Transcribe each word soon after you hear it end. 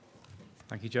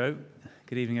Thank you, Joe.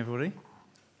 Good evening, everybody.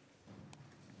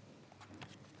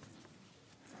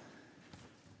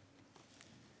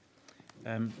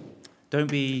 Don't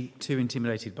be too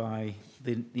intimidated by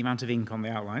the amount of ink on the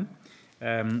outline.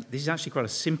 This is actually quite a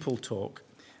simple talk,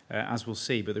 as we'll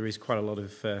see, but there are quite a lot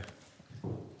of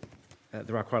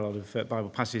Bible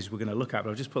passages we're going to look at,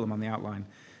 but I'll just put them on the outline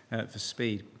for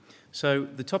speed. So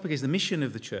the topic is the mission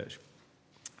of the church.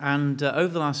 And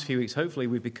over the last few weeks, hopefully,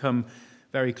 we've become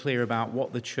very clear about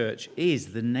what the church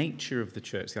is, the nature of the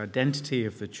church, the identity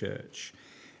of the church.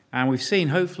 And we've seen,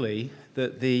 hopefully,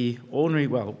 that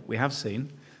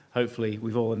hopefully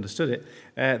we've all understood it,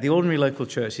 the ordinary local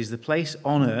church is the place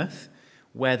on earth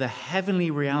where the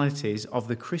heavenly realities of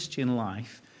the Christian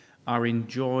life are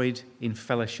enjoyed in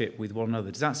fellowship with one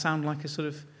another. Does that sound like a sort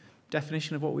of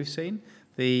definition of what we've seen?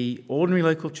 The ordinary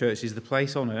local church is the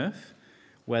place on earth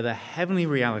where the heavenly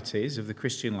realities of the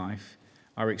Christian life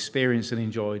are experienced and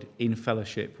enjoyed in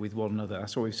fellowship with one another.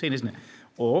 That's what we've seen, isn't it?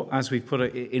 Or, as we've put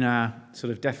it in our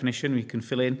sort of definition, we can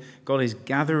fill in, God is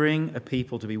gathering a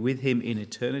people to be with him in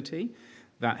eternity.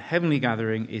 That heavenly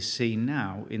gathering is seen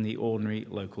now in the ordinary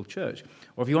local church.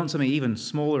 Or if you want something even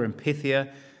smaller and pithier,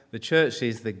 the church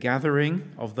is the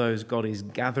gathering of those God is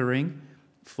gathering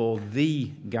for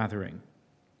the gathering.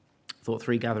 I thought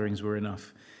 3 gatherings were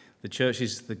enough. The church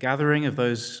is the gathering of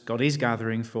those God is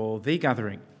gathering for the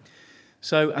gathering.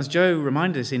 So, as Joe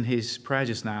reminded us in his prayer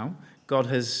just now, God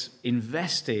has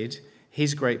invested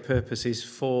his great purposes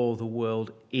for the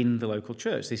world in the local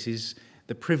church. This is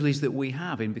the privilege that we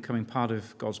have in becoming part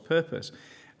of God's purpose.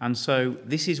 And so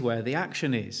this is where the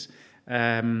action is.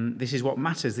 This is what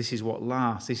matters. This is what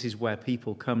lasts. This is where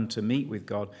people come to meet with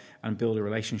God and build a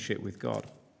relationship with God.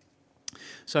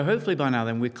 So hopefully by now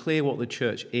then we're clear what the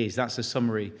church is. That's a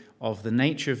summary of the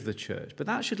nature of the church. But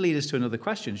that should lead us to another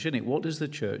question, shouldn't it? What does the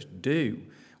church do?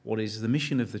 What is the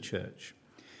mission of the church?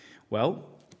 Well,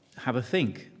 have a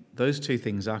think. Those two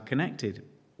things are connected.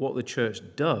 What the church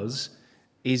does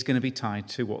is going to be tied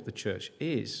to what the church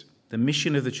is. The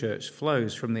mission of the church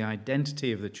flows from the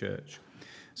identity of the church.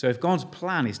 So if God's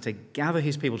plan is to gather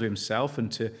his people to himself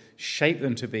and to shape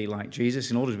them to be like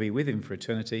Jesus in order to be with him for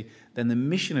eternity, then the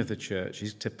mission of the church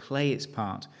is to play its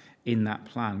part in that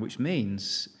plan, which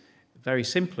means, very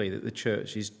simply, that the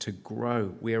church is to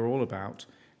grow. We are all about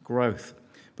growth.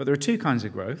 But there are 2 kinds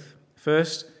of growth.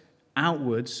 First,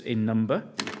 outwards in number.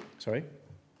 I'm just going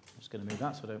to move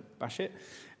that so I don't bash it.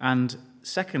 And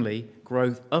secondly,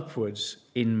 growth upwards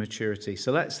in maturity.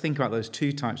 So let's think about those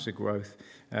 2 types of growth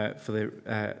for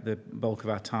the bulk of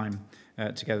our time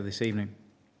together this evening.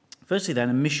 Firstly then,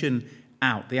 a mission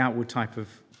out, the outward type of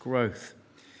growth.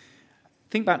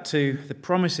 Think back to the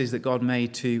promises that God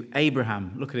made to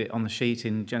Abraham. Look at it on the sheet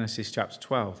in Genesis chapter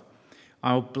 12.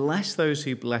 I'll bless those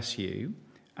who bless you,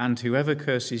 and whoever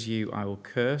curses you I will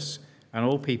curse, and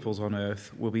all peoples on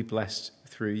earth will be blessed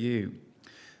through you.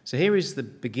 So here is the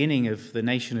beginning of the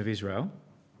nation of Israel.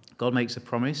 God makes a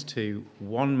promise to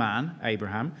one man,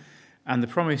 Abraham, and the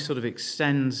promise sort of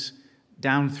extends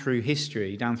down through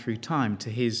history, down through time,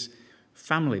 to his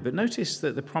family. But notice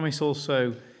that the promise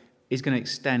also is going to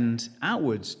extend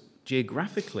outwards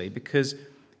geographically, because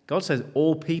God says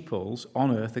all peoples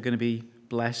on earth are going to be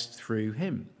blessed through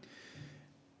him.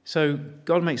 So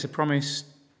God makes a promise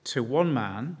to one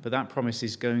man, but that promise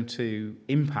is going to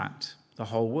impact the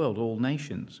whole world, all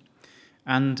nations.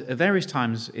 And at various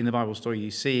times in the Bible story, you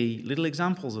see little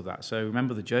examples of that. So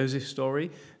remember the Joseph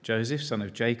story. Joseph, son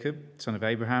of Jacob, son of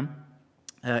Abraham,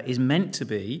 is meant to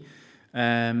be,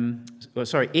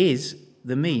 is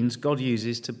the means God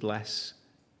uses to bless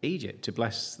Egypt, to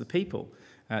bless the people,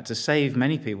 to save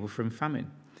many people from famine.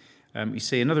 You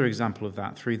see another example of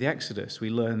that through the Exodus.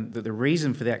 We learn that the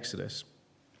reason for the Exodus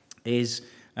is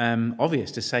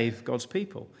obvious, to save God's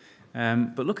people.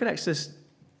 But look at Exodus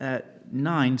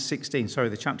 9:16. Sorry,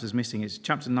 the chapter's missing. It's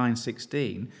chapter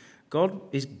 9:16. God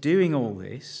is doing all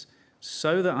this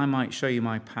so that I might show you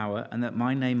my power and that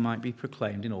my name might be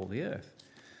proclaimed in all the earth.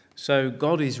 So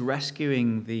God is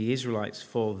rescuing the Israelites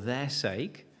for their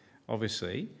sake,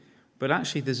 obviously, but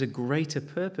actually there's a greater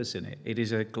purpose in it. It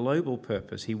is a global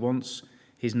purpose. He wants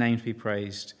his name to be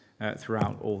praised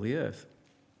throughout all the earth.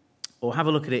 Or have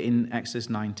a look at it in Exodus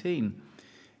 19.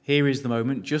 Here is the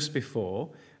moment just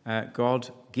before God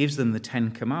gives them the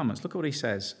 10 commandments. Look at what he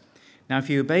says. Now, if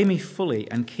you obey me fully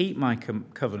and keep my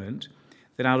covenant,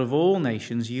 then out of all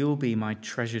nations you will be my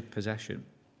treasured possession.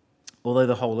 Although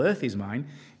the whole earth is mine,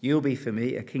 you will be for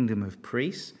me a kingdom of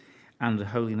priests and a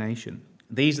holy nation.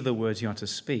 These are the words you are to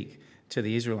speak to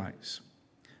the Israelites.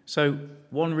 So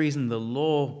one reason the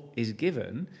law is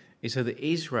given is so that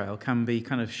Israel can be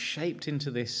kind of shaped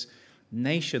into this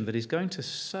nation that is going to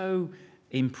so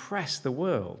impress the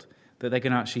world, that they're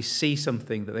going to actually see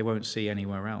something that they won't see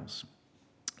anywhere else.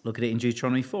 Look at it in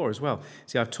Deuteronomy 4 as well.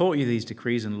 See, I've taught you these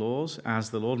decrees and laws as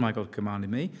the Lord my God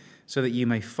commanded me, so that you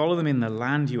may follow them in the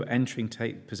land you are entering to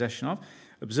take possession of.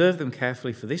 Observe them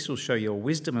carefully, for this will show your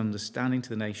wisdom and understanding to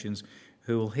the nations,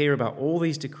 who will hear about all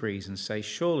these decrees and say,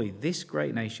 surely this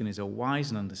great nation is a wise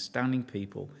and understanding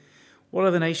people. What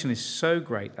other nation is so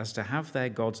great as to have their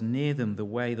gods near them the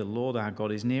way the Lord our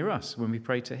God is near us when we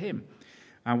pray to him?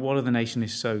 And what other nation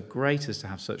is so great as to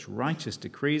have such righteous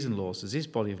decrees and laws as this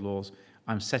body of laws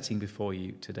I'm setting before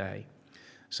you today?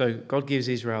 So God gives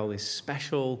Israel this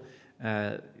special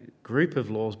group of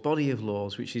laws, body of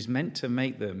laws, which is meant to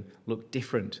make them look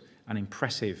different and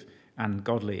impressive and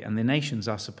godly. And the nations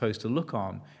are supposed to look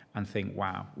on and think,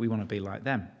 wow, we want to be like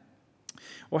them.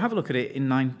 Well, have a look at it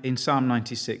in Psalm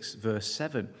 96, verse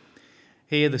 7.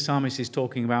 Here the psalmist is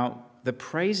talking about the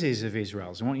praises of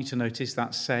Israel. So I want you to notice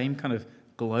that same kind of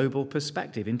global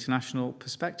perspective, international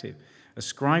perspective.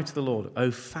 Ascribe to the Lord,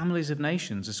 O families of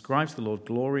nations, ascribe to the Lord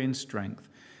glory and strength.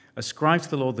 Ascribe to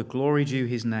the Lord the glory due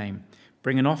his name.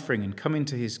 Bring an offering and come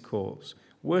into his courts.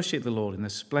 Worship the Lord in the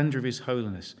splendor of his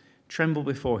holiness. Tremble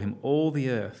before him, all the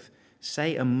earth.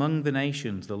 Say among the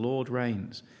nations, the Lord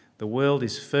reigns. The world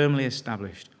is firmly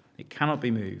established. It cannot be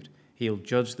moved. He'll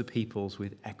judge the peoples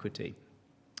with equity.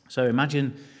 So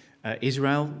imagine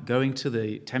Israel going to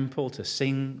the temple to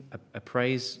sing a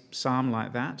praise psalm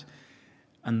like that.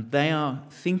 And they are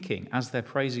thinking, as they're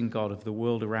praising God, of the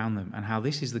world around them and how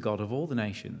this is the God of all the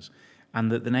nations,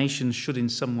 and that the nations should in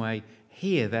some way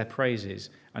hear their praises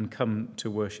and come to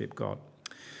worship God.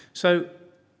 So,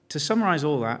 to summarize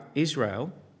all that,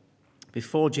 Israel,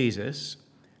 before Jesus,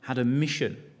 had a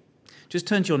mission. Just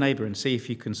turn to your neighbor and see if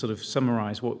you can sort of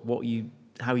summarize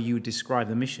how you describe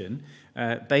the mission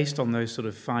based on those sort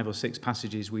of 5 or 6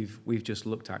 passages we've just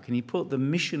looked at. Can you put the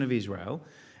mission of Israel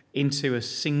into a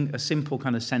simple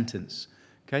kind of sentence?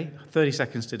 Okay, 30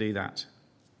 seconds to do that.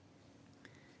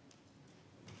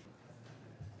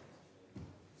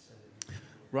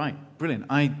 Right, brilliant.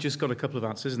 I just got a couple of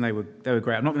answers and they were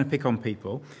great. I'm not going to pick on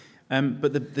people,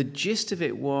 but the gist of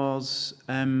it was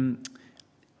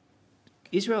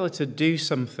Israel had to do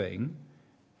something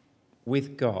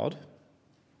with God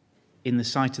in the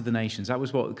sight of the nations. That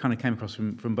was what kind of came across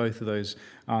from both of those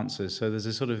answers. So there's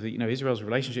a sort of, Israel's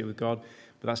relationship with God,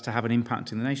 but that's to have an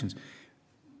impact in the nations.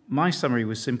 My summary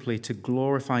was simply to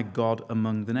glorify God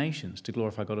among the nations, to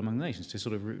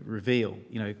sort of reveal,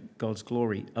 God's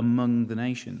glory among the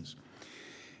nations.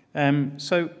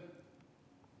 So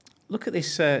look at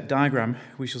this diagram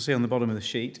we shall see on the bottom of the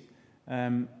sheet,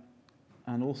 and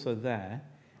also there.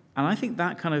 And I think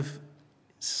that kind of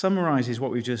summarizes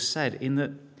what we've just said, in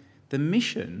that the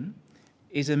mission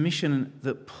is a mission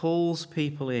that pulls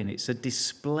people in. It's a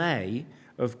display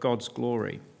of God's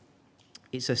glory.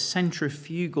 It's a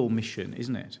centrifugal mission,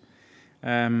 isn't it?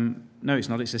 No, it's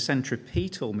not. It's a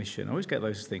centripetal mission. I always get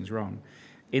those things wrong.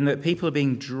 In that people are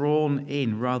being drawn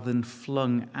in rather than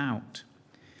flung out.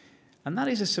 And that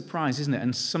is a surprise, isn't it?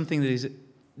 And something that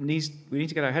we need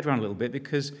to get our head around a little bit,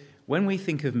 because when we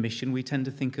think of mission, we tend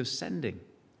to think of sending.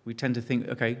 We tend to think,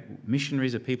 okay,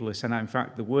 missionaries are people who are sent out. In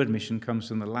fact, the word mission comes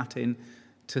from the Latin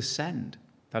to send.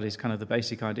 That is kind of the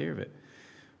basic idea of it.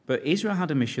 But Israel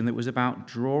had a mission that was about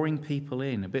drawing people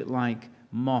in, a bit like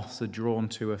moths are drawn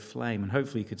to a flame. And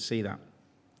hopefully you could see that.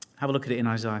 Have a look at it in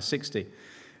Isaiah 60.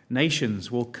 Nations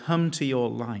will come to your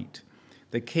light,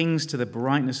 the kings to the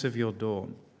brightness of your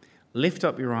dawn. Lift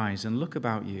up your eyes and look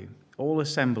about you. All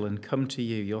assemble and come to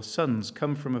you. Your sons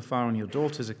come from afar and your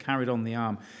daughters are carried on the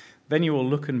arm. Then you will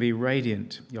look and be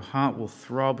radiant. Your heart will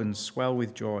throb and swell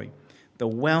with joy. The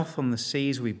wealth on the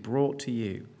seas will be brought to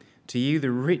you. To you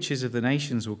the riches of the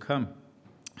nations will come.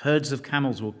 Herds of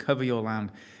camels will cover your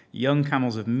land. Young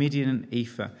camels of Midian and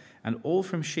Ephah. And all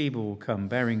from Sheba will come,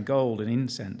 bearing gold and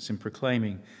incense and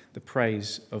proclaiming the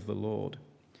praise of the Lord.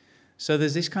 So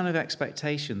there's this kind of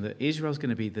expectation that Israel's going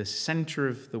to be the center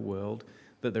of the world,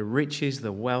 that the riches,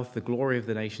 the wealth, the glory of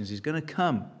the nations is going to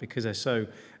come because they're so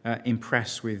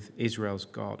impressed with Israel's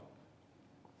God.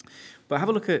 But have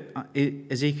a look at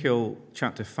Ezekiel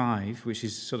chapter 5, which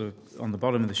is sort of on the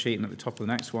bottom of the sheet and at the top of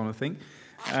the next one, I think.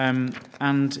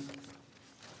 And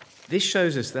this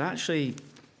shows us that actually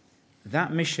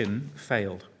that mission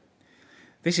failed.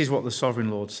 This is what the sovereign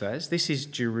Lord says. This is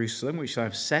Jerusalem, which I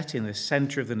have set in the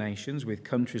center of the nations with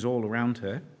countries all around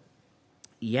her.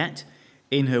 Yet,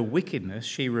 in her wickedness,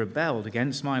 she rebelled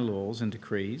against my laws and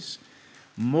decrees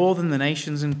more than the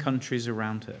nations and countries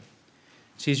around her.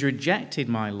 She's rejected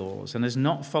my laws and has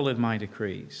not followed my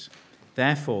decrees.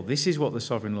 Therefore, this is what the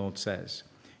sovereign Lord says.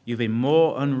 You've been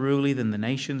more unruly than the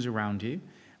nations around you,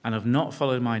 and have not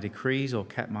followed my decrees or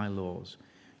kept my laws.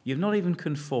 You have not even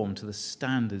conformed to the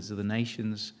standards of the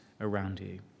nations around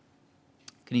you.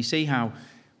 Can you see how,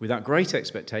 with that great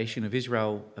expectation of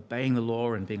Israel obeying the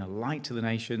law and being a light to the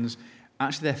nations,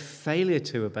 actually their failure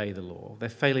to obey the law, their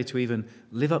failure to even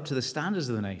live up to the standards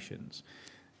of the nations,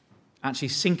 actually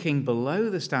sinking below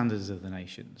the standards of the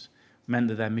nations, meant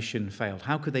that their mission failed?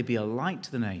 How could they be a light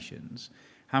to the nations?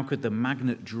 How could the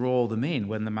magnet draw them in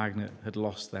when the magnet had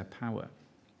lost their power?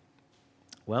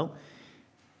 Well,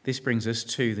 this brings us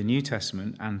to the New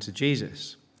Testament and to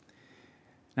Jesus.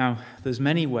 Now, there's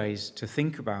many ways to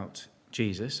think about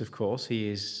Jesus, of course. He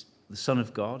is the Son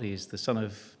of God, he is the Son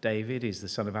of David, he's the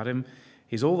Son of Adam,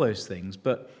 he's all those things.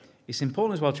 But it's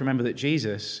important as well to remember that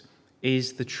Jesus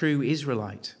is the true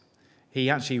Israelite. He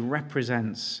actually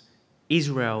represents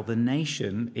Israel, the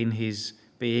nation, in his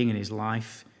being, in his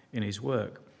life, in his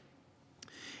work.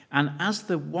 And as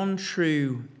the one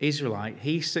true Israelite,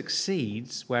 he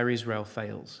succeeds where Israel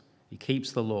fails. He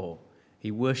keeps the law. He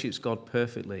worships God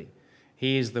perfectly.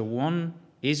 He is the one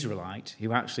Israelite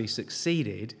who actually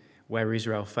succeeded where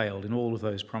Israel failed in all of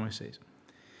those promises.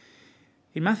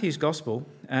 In Matthew's Gospel,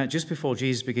 just before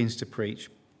Jesus begins to preach,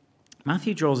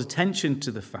 Matthew draws attention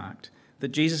to the fact that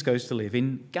Jesus goes to live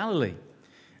in Galilee.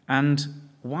 And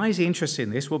why is he interested in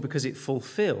this? Well, because it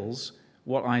fulfills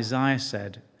what Isaiah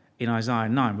said in Isaiah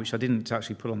 9, which I didn't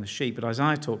actually put on the sheet, but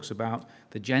Isaiah talks about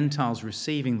the Gentiles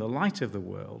receiving the light of the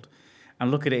world. And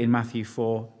look at it in Matthew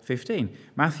 4:15.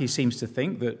 Matthew seems to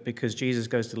think that because Jesus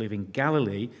goes to live in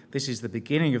Galilee, this is the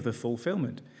beginning of the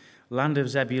fulfillment. Land of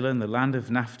Zebulun, the land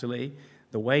of Naphtali,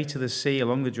 the way to the sea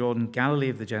along the Jordan, Galilee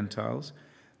of the Gentiles.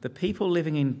 The people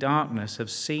living in darkness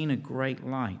have seen a great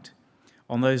light.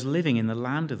 On those living in the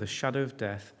land of the shadow of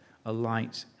death, a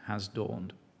light has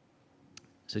dawned.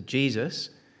 So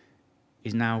Jesus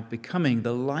is now becoming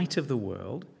the light of the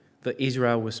world that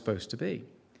Israel was supposed to be.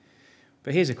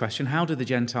 But here's a question. How do the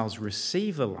Gentiles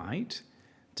receive the light?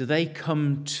 Do they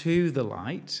come to the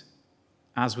light,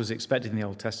 as was expected in the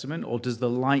Old Testament, or does the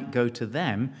light go to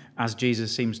them, as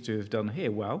Jesus seems to have done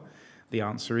here? Well, the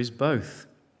answer is both.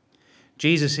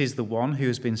 Jesus is the one who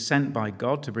has been sent by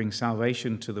God to bring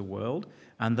salvation to the world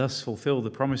and thus fulfill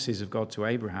the promises of God to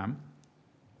Abraham.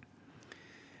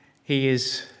 He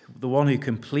is the one who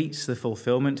completes the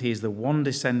fulfillment. He is the one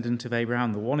descendant of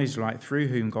Abraham, the one Israelite through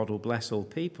whom God will bless all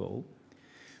people.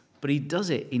 But he does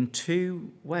it in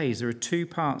two ways. There are two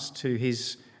parts to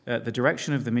his the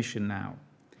direction of the mission now.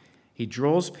 He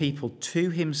draws people to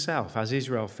himself, as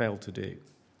Israel failed to do.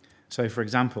 So, for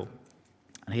example,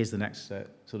 and here's the next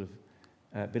sort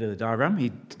of bit of the diagram.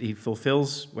 He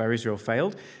fulfills where Israel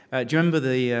failed. Do you remember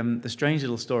the strange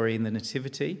little story in the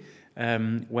Nativity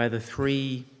where the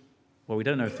three, well, we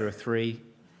don't know if there are three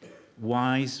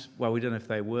wise, well, we don't know if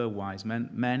they were wise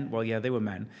men. Well, yeah, they were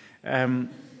men.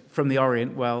 From the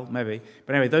Orient, well, maybe.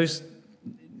 But anyway, those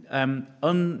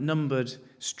unnumbered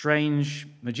strange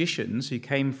magicians who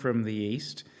came from the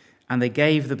East, and they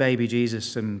gave the baby Jesus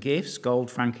some gifts, gold,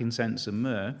 frankincense, and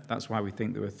myrrh. That's why we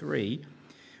think there were three.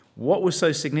 What was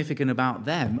so significant about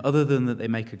them, other than that they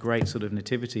make a great sort of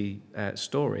nativity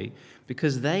story?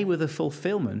 Because they were the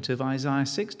fulfillment of Isaiah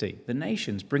 60, the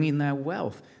nations bringing their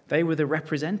wealth. They were the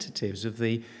representatives of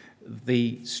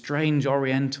the strange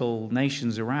oriental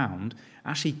nations around,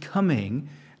 actually coming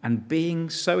and being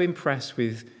so impressed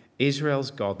with Israel's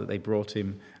God that they brought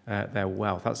him their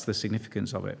wealth. That's the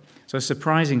significance of it. So a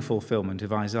surprising fulfillment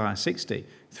of Isaiah 60,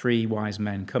 three wise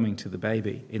men coming to the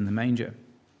baby in the manger.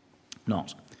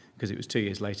 Not, because it was 2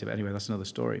 years later, but anyway, that's another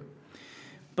story.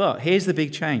 But here's the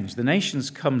big change. The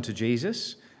nations come to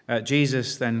Jesus.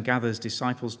 Jesus then gathers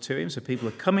disciples to him, so people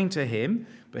are coming to him,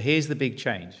 but here's the big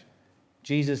change.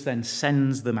 Jesus then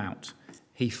sends them out.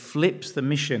 He flips the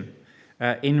mission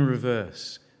in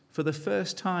reverse for the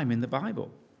first time in the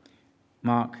Bible.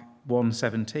 Mark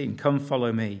 1:17, come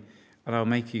follow me, and I'll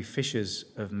make you fishers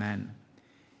of men.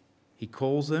 He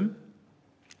calls them,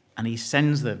 and he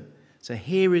sends them. So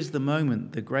here is the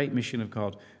moment the great mission of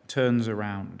God turns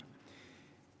around.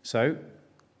 So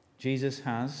Jesus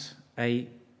has a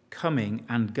coming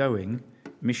and going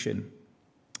mission.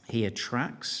 He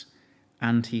attracts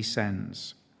and he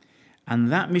sends.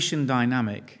 And that mission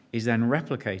dynamic is then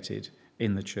replicated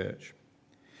in the church.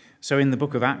 So in the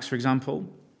book of Acts, for example,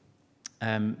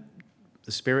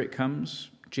 the Spirit comes.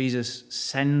 Jesus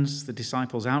sends the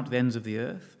disciples out to the ends of the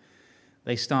earth.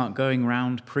 They start going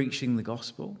around preaching the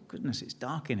gospel. Goodness, it's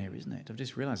dark in here, isn't it? I've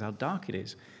just realised how dark it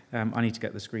is. I need to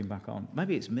get the screen back on.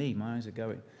 Maybe it's me. My eyes are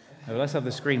going. Let's have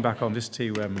the screen back on just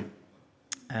to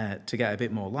get a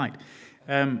bit more light.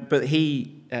 But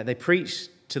they preach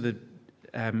to the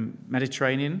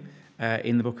Mediterranean.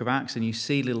 in the book of Acts, and you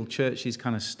see little churches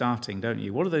kind of starting, don't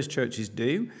you? What do those churches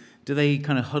do? Do they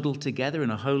kind of huddle together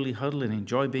in a holy huddle and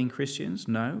enjoy being Christians?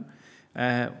 No.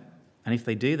 And if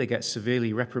they do, they get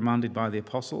severely reprimanded by the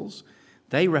apostles.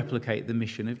 They replicate the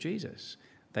mission of Jesus.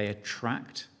 They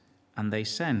attract and they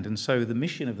send. And so the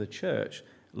mission of the church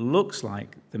looks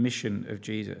like the mission of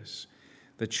Jesus.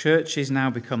 The churches now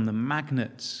become the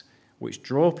magnets which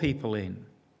draw people in.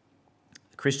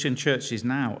 The Christian churches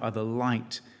now are the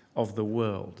light of the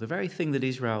world, the very thing that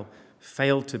Israel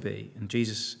failed to be and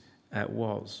Jesus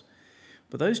was.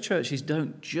 But those churches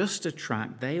don't just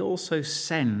attract, they also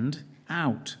send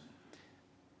out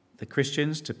the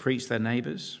Christians to preach their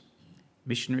neighbours,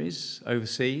 missionaries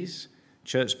overseas,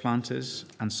 church planters,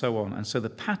 and so on. And so the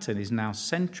pattern is now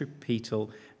centripetal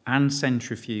and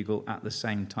centrifugal at the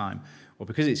same time. Or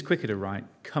because it's quicker to write,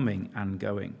 coming and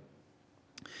going.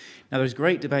 Now there's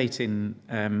great debate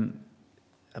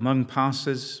among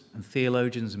pastors and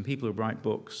theologians and people who write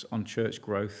books on church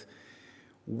growth,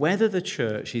 whether the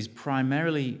church is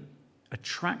primarily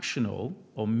attractional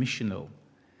or missional.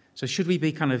 So should we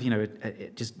be kind of,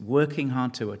 just working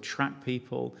hard to attract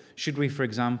people? Should we, for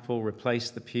example,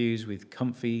 replace the pews with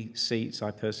comfy seats?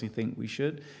 I personally think we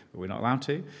should, but we're not allowed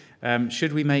to.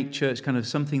 Should we make church kind of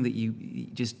something that you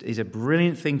just is a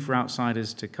brilliant thing for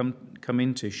outsiders to come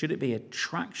into? Should it be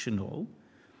attractional?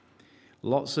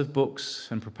 Lots of books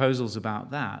and proposals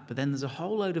about that. But then there's a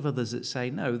whole load of others that say,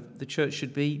 no, the church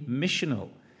should be missional.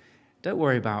 Don't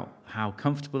worry about how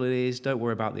comfortable it is. Don't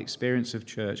worry about the experience of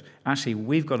church. Actually,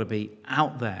 we've got to be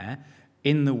out there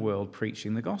in the world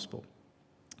preaching the gospel.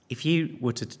 If you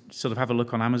were to sort of have a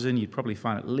look on Amazon, you'd probably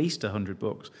find at least 100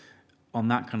 books on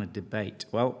that kind of debate.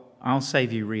 Well, I'll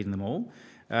save you reading them all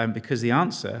because the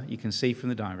answer, you can see from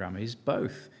the diagram, is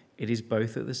both. It is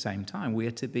both at the same time. We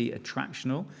are to be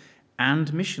attractional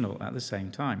and missional at the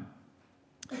same time.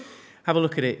 Have a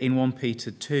look at it in 1 Peter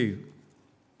 2.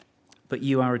 But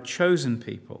you are a chosen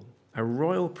people, a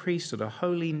royal priesthood, a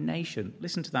holy nation.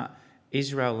 Listen to that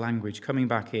Israel language coming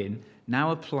back in,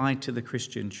 now applied to the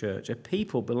Christian church, a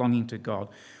people belonging to God,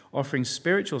 offering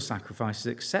spiritual sacrifices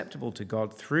acceptable to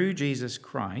God through Jesus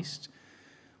Christ.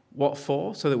 What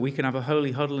for? So that we can have a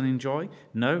holy huddle and enjoy?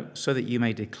 No, so that you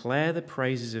may declare the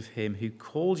praises of him who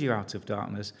called you out of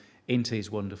darkness into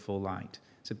his wonderful light.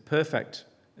 It's a perfect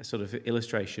sort of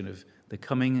illustration of the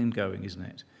coming and going, isn't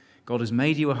it? God has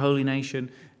made you a holy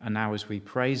nation, and now as we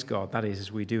praise God, that is,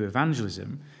 as we do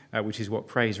evangelism, which is what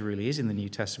praise really is in the New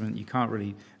Testament, you can't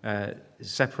really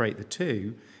separate the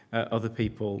two, other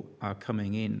people are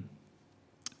coming in.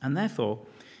 And therefore,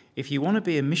 if you want to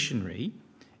be a missionary,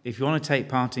 if you want to take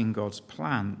part in God's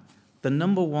plan, the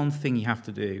number one thing you have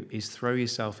to do is throw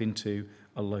yourself into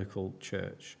a local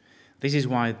church. This is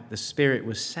why the Spirit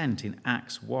was sent in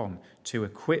Acts 1 to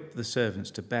equip the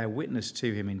servants to bear witness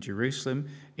to him in Jerusalem,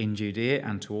 in Judea,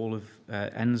 and to all of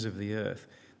ends of the earth.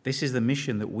 This is the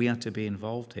mission that we are to be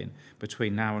involved in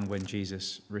between now and when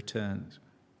Jesus returns.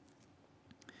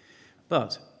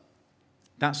 But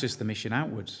that's just the mission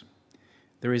outwards.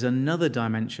 There is another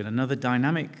dimension, another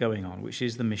dynamic going on, which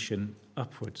is the mission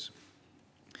upwards.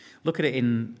 Look at it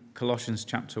in Colossians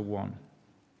chapter 1.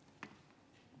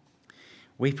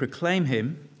 We proclaim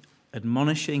him,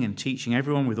 admonishing and teaching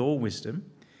everyone with all wisdom,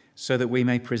 so that we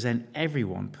may present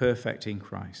everyone perfect in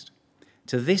Christ.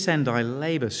 To this end I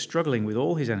labour, struggling with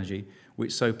all his energy,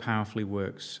 which so powerfully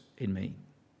works in me.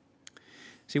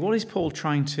 See, what is Paul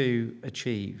trying to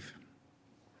achieve?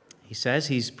 He says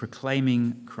he's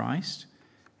proclaiming Christ,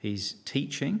 he's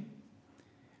teaching,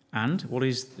 and what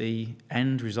is the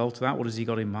end result of that? What has he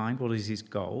got in mind? What is his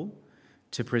goal?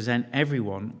 To present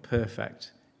everyone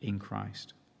perfect in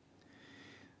Christ.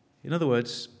 In other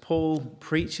words, Paul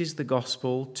preaches the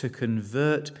gospel to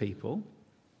convert people,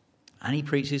 and he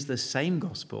preaches the same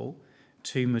gospel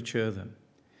to mature them.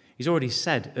 He's already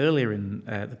said earlier in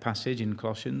the passage in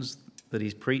Colossians that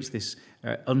he's preached this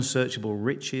unsearchable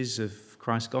riches of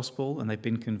Christ's gospel, and they've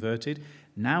been converted.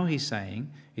 Now he's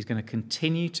saying he's going to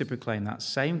continue to proclaim that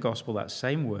same gospel, that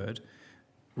same word,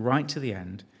 right to the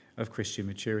end of Christian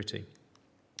maturity.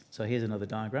 So here's another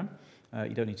diagram.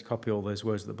 You don't need to copy all those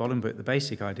words at the bottom, but the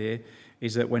basic idea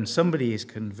is that when somebody is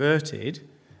converted,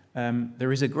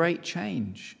 there is a great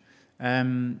change.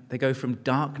 They go from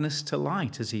darkness to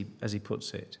light, as he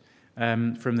puts it,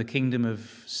 from the kingdom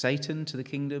of Satan to the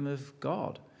kingdom of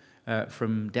God,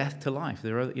 from death to life.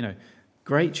 There are,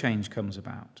 great change comes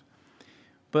about.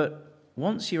 But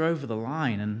once you're over the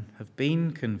line and have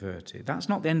been converted, that's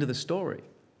not the end of the story.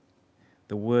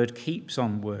 The word keeps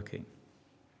on working.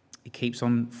 It keeps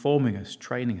on forming us,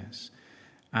 training us.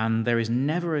 And there is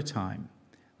never a time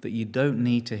that you don't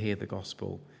need to hear the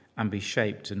gospel and be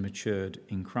shaped and matured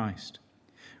in Christ.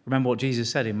 Remember what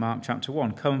Jesus said in Mark chapter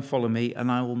 1, "Come follow me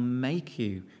and I will make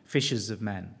you fishers of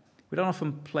men." We don't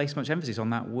often place much emphasis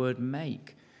on that word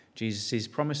make. Jesus is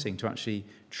promising to actually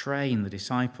train the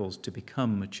disciples to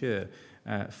become mature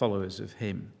followers of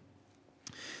him.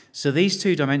 So these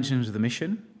two dimensions of the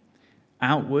mission,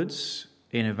 outwards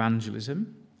in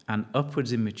evangelism and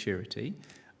upwards in maturity,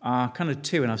 are kind of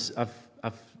two, and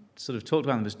I've sort of talked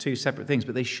about them as two separate things,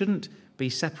 but they shouldn't be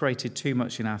separated too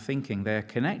much in our thinking. They are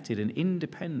connected and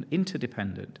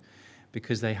interdependent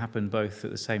because they happen both at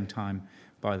the same time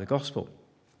by the gospel.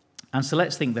 And so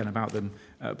let's think then about them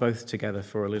both together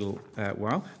for a little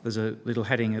while. There's a little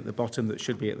heading at the bottom that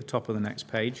should be at the top of the next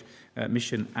page,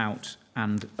 mission out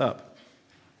and up.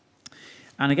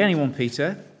 And again in 1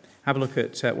 Peter, have a look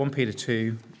at 1 Peter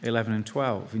 2, 11 and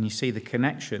 12, and you see the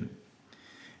connection.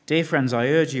 "Dear friends, I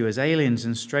urge you as aliens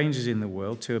and strangers in the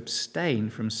world to abstain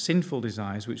from sinful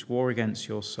desires which war against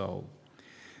your soul.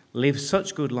 Live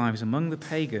such good lives among the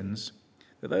pagans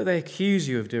that though they accuse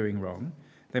you of doing wrong,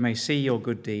 they may see your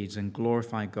good deeds and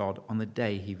glorify God on the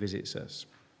day he visits us."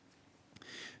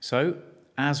 So,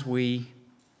 as we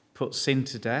put sin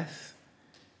to death,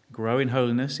 grow in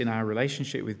holiness in our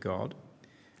relationship with God,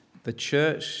 the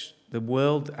church, the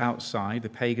world outside, the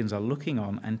pagans are looking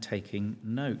on and taking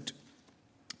note.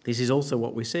 This is also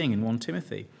what we're seeing in 1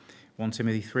 Timothy. 1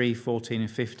 Timothy 3, 14 and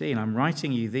 15. "I'm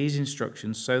writing you these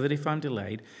instructions so that if I'm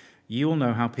delayed, you will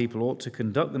know how people ought to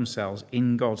conduct themselves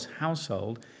in God's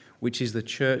household, which is the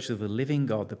church of the living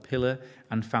God, the pillar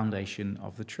and foundation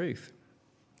of the truth."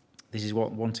 This is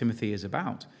what 1 Timothy is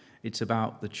about. It's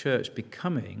about the church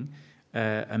becoming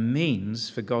a means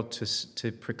for God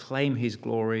to proclaim his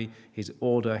glory, his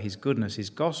order, his goodness, his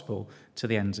gospel to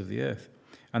the ends of the earth.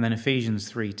 And then Ephesians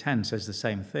 3:10 says the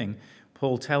same thing.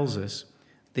 Paul tells us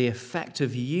the effect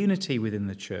of unity within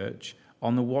the church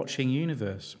on the watching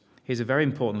universe. Here's a very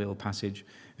important little passage,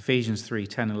 Ephesians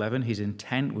 3:10, 11. "His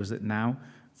intent was that now,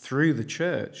 through the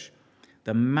church,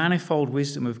 the manifold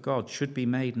wisdom of God should be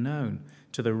made known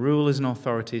to the rulers and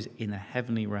authorities in the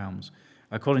heavenly realms,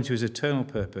 according to his eternal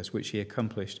purpose, which he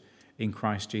accomplished in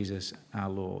Christ Jesus our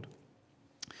Lord."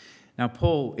 Now,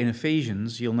 Paul in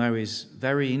Ephesians, you'll know, is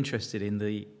very interested in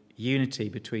the unity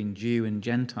between Jew and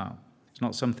Gentile. It's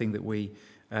not something that we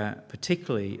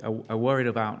particularly are worried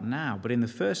about now, but in the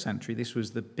first century, this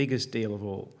was the biggest deal of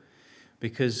all,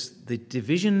 because the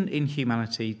division in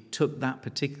humanity took that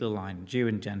particular line, Jew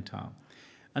and Gentile,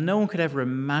 and no one could ever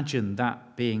imagine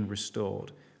that being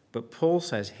restored. But Paul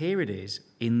says, here it is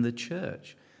in the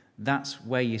church. That's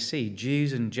where you see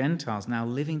Jews and Gentiles now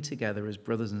living together as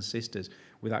brothers and sisters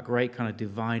with that great kind of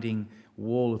dividing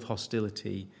wall of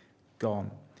hostility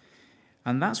gone.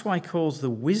 And that's why he calls the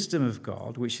wisdom of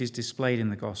God, which is displayed in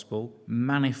the gospel,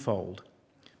 manifold,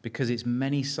 because it's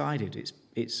many-sided.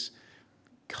 It's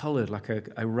coloured like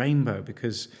a rainbow,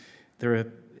 because there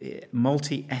are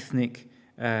multi-ethnic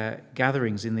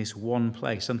gatherings in this one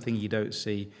place, something you don't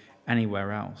see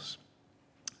anywhere else.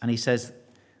 And he says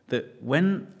that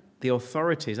when the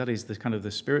authorities, that is the kind of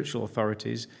the spiritual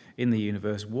authorities in the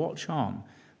universe, watch on,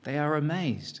 they are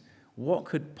amazed. What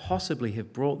could possibly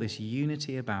have brought this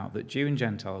unity about, that Jew and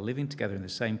Gentile are living together in the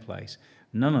same place?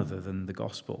 None other than the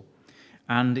gospel.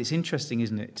 And it's interesting,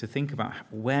 isn't it, to think about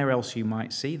where else you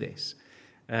might see this.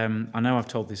 I know I've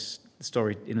told this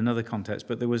story in another context,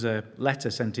 but there was a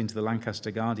letter sent into the Lancaster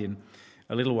Guardian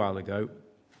a little while ago,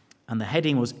 and the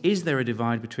heading was, "Is there a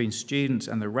divide between students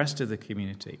and the rest of the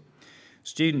community?"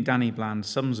 Student Danny Bland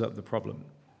sums up the problem.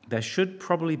 "There should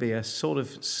probably be a sort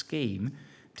of scheme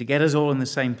to get us all in the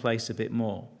same place a bit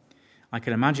more. I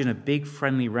can imagine a big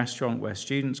friendly restaurant where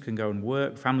students can go and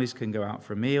work, families can go out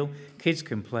for a meal, kids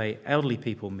can play, elderly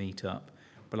people meet up,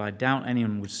 but I doubt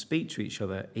anyone would speak to each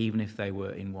other even if they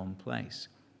were in one place."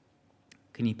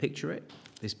 Can you picture it?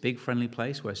 This big friendly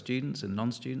place where students and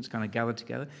non-students kind of gather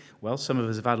together? Well, some of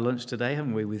us have had lunch today,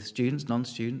 haven't we, with students,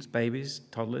 non-students, babies,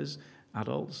 toddlers,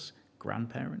 adults,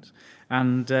 grandparents.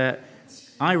 And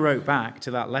I wrote back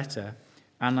to that letter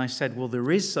and I said, well, there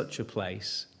is such a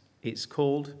place. It's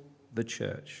called the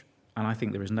church. And I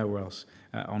think there is nowhere else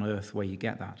on earth where you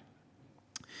get that.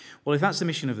 Well, if that's the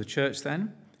mission of the church,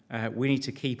 then we need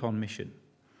to keep on mission.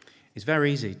 It's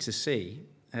very easy to see,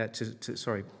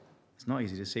 it's not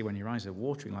easy to see when your eyes are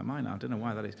watering like mine now. I don't know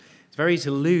why that is. It's very easy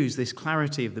to lose this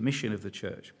clarity of the mission of the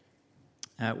church.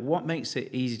 What makes it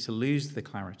easy to lose the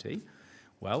clarity?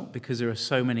 Well, because there are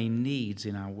so many needs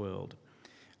in our world.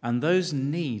 And those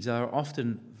needs are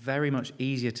often very much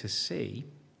easier to see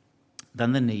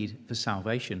than the need for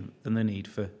salvation, than the need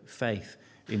for faith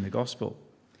in the gospel.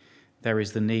 There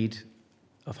is the need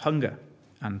of hunger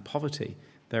and poverty.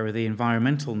 There are the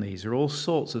environmental needs. There are all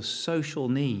sorts of social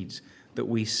needs that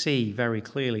we see very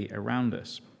clearly around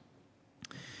us.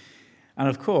 And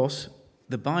of course,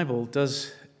 the Bible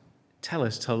does tell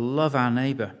us to love our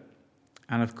neighbour.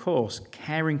 And of course,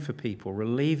 caring for people,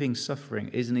 relieving suffering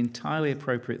is an entirely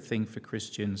appropriate thing for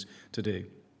Christians to do.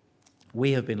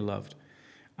 We have been loved,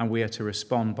 and we are to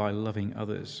respond by loving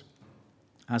others.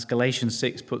 As Galatians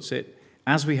 6 puts it,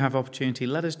 as we have opportunity,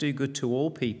 let us do good to all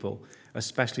people,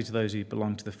 especially to those who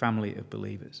belong to the family of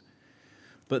believers.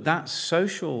 But that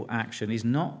social action is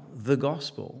not the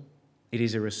gospel. It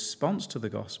is a response to the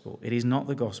gospel. It is not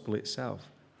the gospel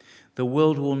itself. The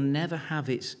world will never have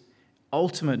its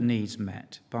ultimate needs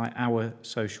met by our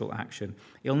social action.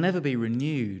 It'll never be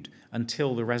renewed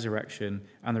until the resurrection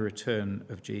and the return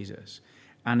of Jesus.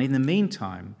 And in the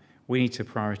meantime, we need to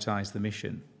prioritize the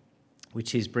mission,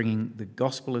 which is bringing the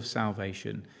gospel of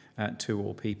salvation to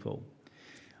all people.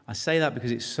 I say that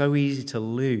because it's so easy to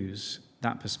lose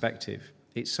that perspective.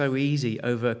 It's so easy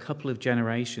over a couple of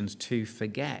generations to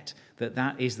forget that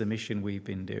that is the mission we've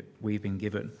been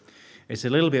given. It's a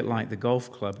little bit like the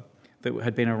golf club that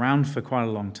had been around for quite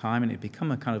a long time, and it had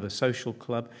become a kind of a social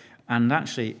club. And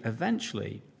actually,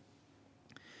 eventually,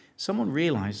 someone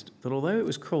realized that although it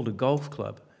was called a golf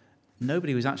club,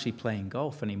 nobody was actually playing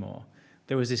golf anymore.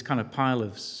 There was this kind of pile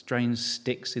of strange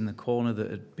sticks in the corner that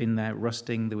had been there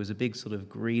rusting. There was a big sort of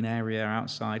green area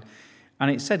outside. And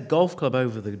it said golf club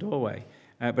over the doorway.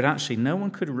 But actually, no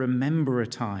one could remember a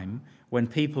time when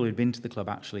people who'd been to the club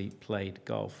actually played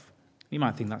golf. You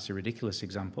might think that's a ridiculous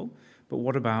example, but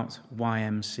what about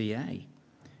YMCA?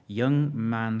 Young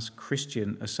Man's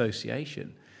Christian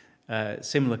Association.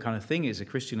 Similar kind of thing is a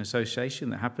Christian association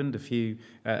that happened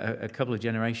a couple of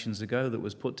generations ago that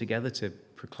was put together to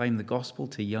proclaim the gospel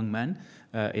to young men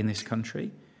in this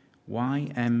country.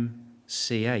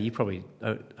 YMCA, you probably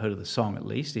heard of the song at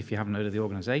least, if you haven't heard of the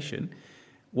organization.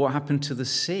 What happened to the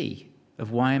C of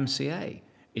YMCA?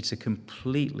 It's a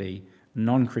completely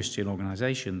non-Christian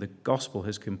organization. The gospel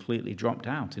has completely dropped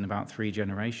out in about 3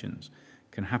 generations.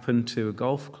 Can happen to a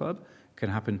golf club, can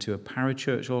happen to a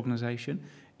parachurch organization,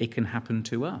 it can happen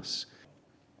to us.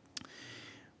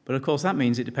 But of course that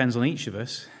means it depends on each of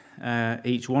us,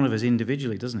 each one of us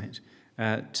individually, doesn't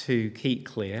it, to keep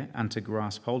clear and to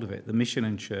grasp hold of it. The mission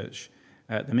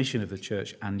of the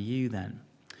church and you then.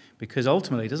 Because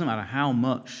ultimately it doesn't matter how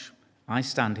much I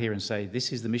stand here and say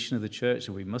this is the mission of the church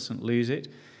and we mustn't lose it,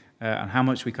 and how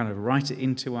much we kind of write it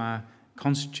into our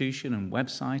constitution and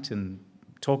website and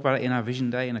talk about it in our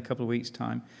vision day in a couple of weeks'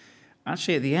 time.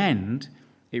 Actually, at the end,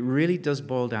 it really does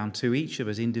boil down to each of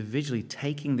us individually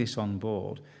taking this on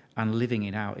board and living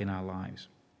it out in our lives.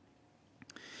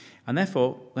 And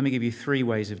therefore, let me give you 3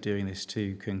 ways of doing this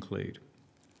to conclude.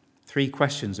 3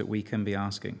 questions that we can be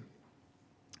asking.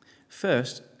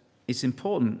 First, it's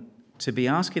important to be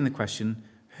asking the question,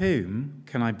 whom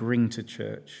can I bring to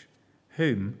church?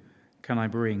 Whom can I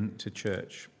bring to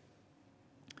church?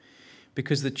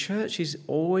 Because the church is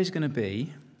always going to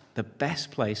be the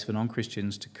best place for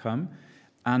non-Christians to come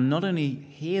and not only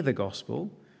hear the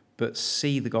gospel, but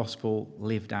see the gospel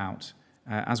lived out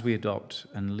as we adopt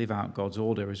and live out God's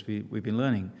order, as we've been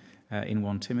learning in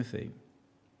 1 Timothy.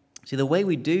 See, the way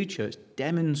we do church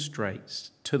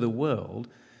demonstrates to the world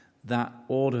that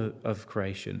order of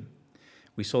creation.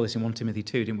 We saw this in 1 Timothy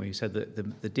 2, didn't we? We said that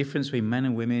the difference between men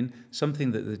and women,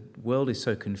 something that the world is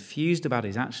so confused about,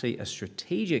 is actually a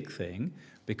strategic thing,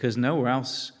 because nowhere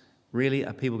else really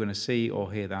are people going to see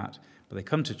or hear that, but they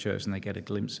come to church and they get a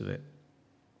glimpse of it.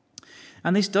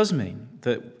 And this does mean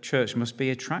that church must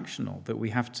be attractional, that we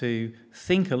have to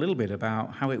think a little bit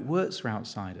about how it works for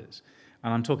outsiders.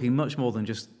 And I'm talking much more than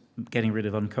just getting rid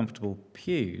of uncomfortable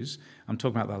pews. I'm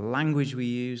talking about the language we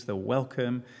use, the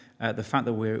welcome, the fact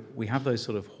that we have those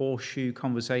sort of horseshoe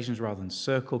conversations rather than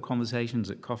circle conversations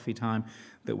at coffee time,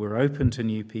 that we're open to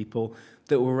new people,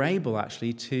 that we're able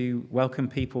actually to welcome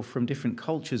people from different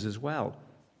cultures as well.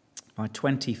 By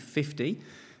 2050,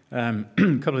 a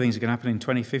couple of things are going to happen in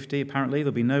 2050. Apparently,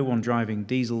 there'll be no one driving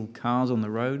diesel cars on the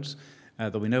roads.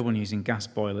 There'll be no one using gas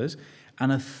boilers.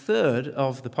 And 1/3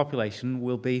 of the population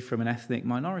will be from an ethnic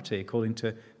minority, according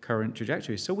to current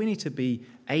trajectories. So we need to be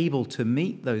able to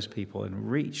meet those people and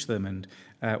reach them and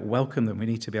welcome them. We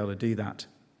need to be able to do that.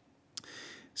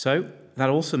 So that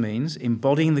also means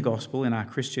embodying the gospel in our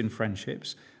Christian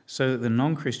friendships so that the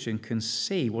non-Christian can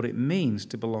see what it means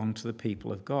to belong to the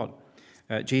people of God.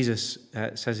 Jesus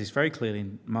says this very clearly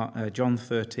in John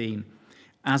 13.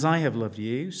 As I have loved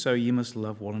you, so you must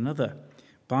love one another.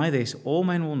 By this, all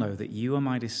men will know that you are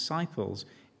my disciples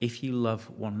if you love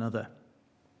one another.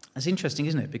 That's interesting,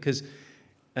 isn't it? Because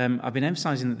I've been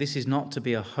emphasizing that this is not to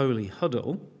be a holy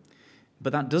huddle,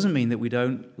 But that doesn't mean that we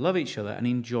don't love each other and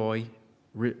enjoy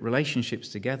relationships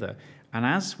together. And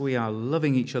as we are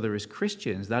loving each other as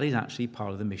Christians, that is actually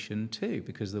part of the mission too,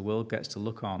 because the world gets to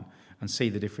look on and see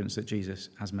the difference that Jesus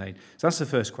has made. So that's the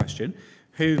first question.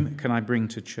 Whom can I bring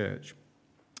to church?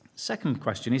 Second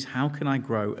question is, how can I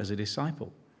grow as a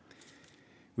disciple?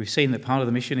 We've seen that part of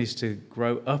the mission is to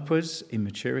grow upwards in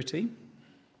maturity.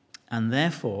 And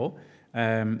therefore,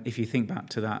 if you think back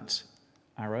to that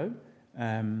arrow,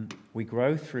 we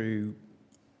grow through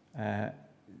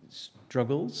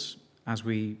struggles as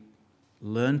we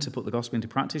learn to put the gospel into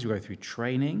practice. We go through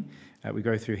training. We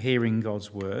go through hearing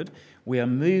God's word. We are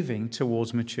moving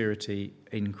towards maturity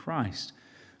in Christ.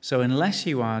 So unless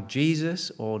you are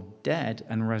Jesus or dead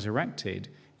and resurrected,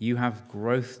 you have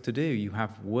growth to do. You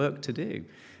have work to do.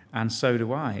 And so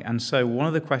do I. And so one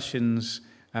of the questions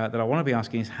that I want to be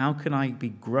asking is, how can I be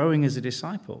growing as a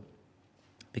disciple?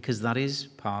 Because that is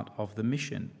part of the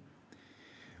mission.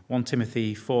 1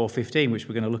 Timothy 4:15, which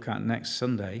we're going to look at next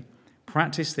Sunday,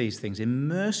 practice these things,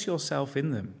 immerse yourself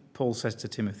in them, Paul says to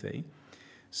Timothy,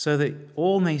 so that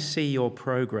all may see your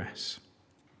progress.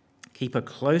 Keep a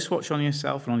close watch on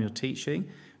yourself and on your teaching.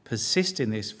 Persist in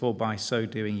this, for by so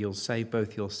doing you'll save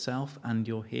both yourself and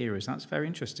your hearers. That's very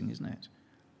interesting, isn't it?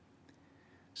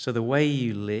 So the way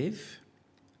you live,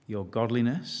 your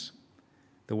godliness,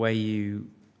 the way you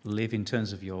live in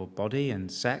terms of your body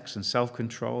and sex and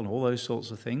self-control and all those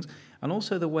sorts of things, and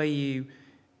also the way you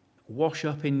wash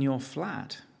up in your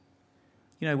flat.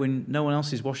 You know, when no one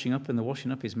else is washing up and the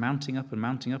washing up is mounting up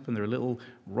and there are little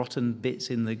rotten bits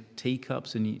in the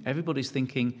teacups and everybody's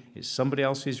thinking it's somebody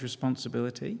else's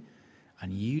responsibility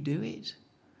and you do it.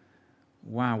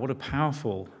 Wow, what a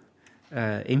powerful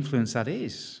influence that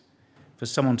is for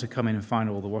someone to come in and find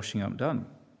all the washing up done.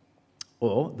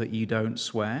 Or that you don't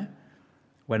swear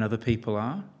when other people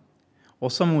are. Or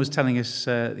someone was telling us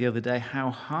the other day how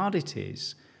hard it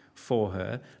is for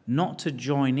her not to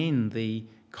join in the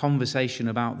conversation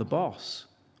about the boss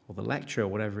or the lecture or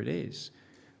whatever it is.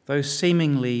 Those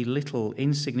seemingly little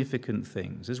insignificant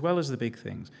things, as well as the big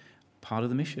things, part of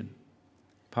the mission,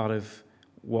 part of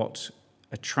what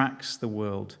attracts the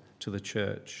world to the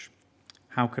church.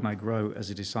 How can I grow as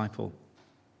a disciple?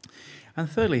 And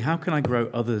thirdly, how can I grow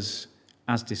others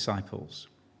as disciples?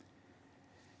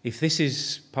 If this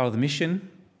is part of the mission,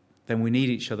 then we need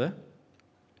each other.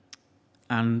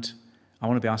 And I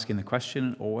want to be asking the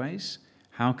question always,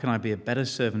 how can I be a better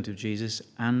servant of Jesus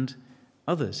and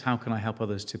others? How can I help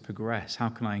others to progress? How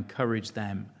can I encourage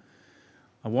them?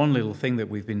 And one little thing that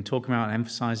we've been talking about and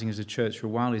emphasizing as a church for a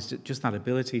while is just that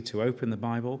ability to open the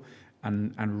Bible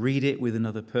and read it with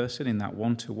another person in that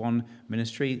one-to-one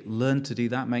ministry. Learn to do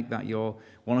that. Make that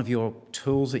one of your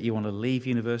tools that you want to leave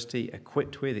university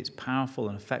equipped with. It's powerful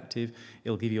and effective.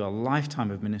 It'll give you a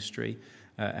lifetime of ministry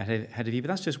ahead of you. But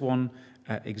that's just one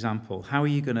example. How are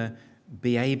you going to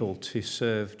be able to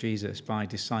serve Jesus? By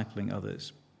discipling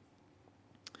others.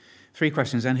 3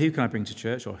 questions then. Who can I bring to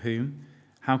church, or whom?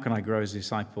 How can I grow as a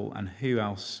disciple? And who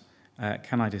else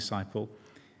can I disciple?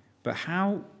 But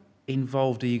how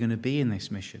involved are you going to be in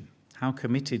this mission? How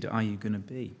committed are you going to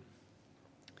be?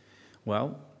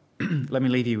 Well, let me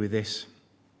leave you with this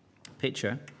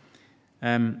picture.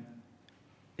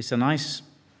 It's a nice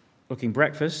looking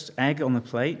breakfast, egg on the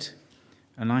plate,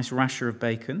 a nice rasher of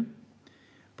bacon.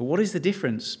 But what is the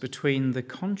difference between the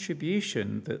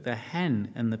contribution that the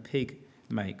hen and the pig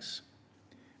makes?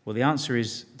 Well, the answer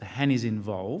is the hen is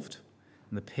involved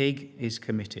and the pig is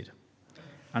committed.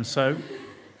 And so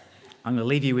I'm going to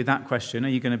leave you with that question. Are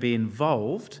you going to be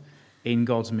involved in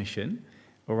God's mission,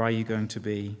 or are you going to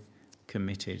be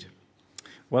committed?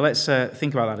 Well, let's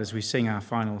think about that as we sing our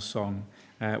final song,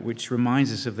 which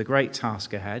reminds us of the great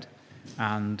task ahead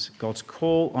and God's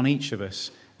call on each of us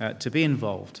to be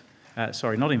involved.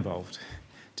 Not involved,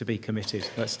 to be committed.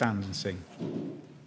 Let's stand and sing.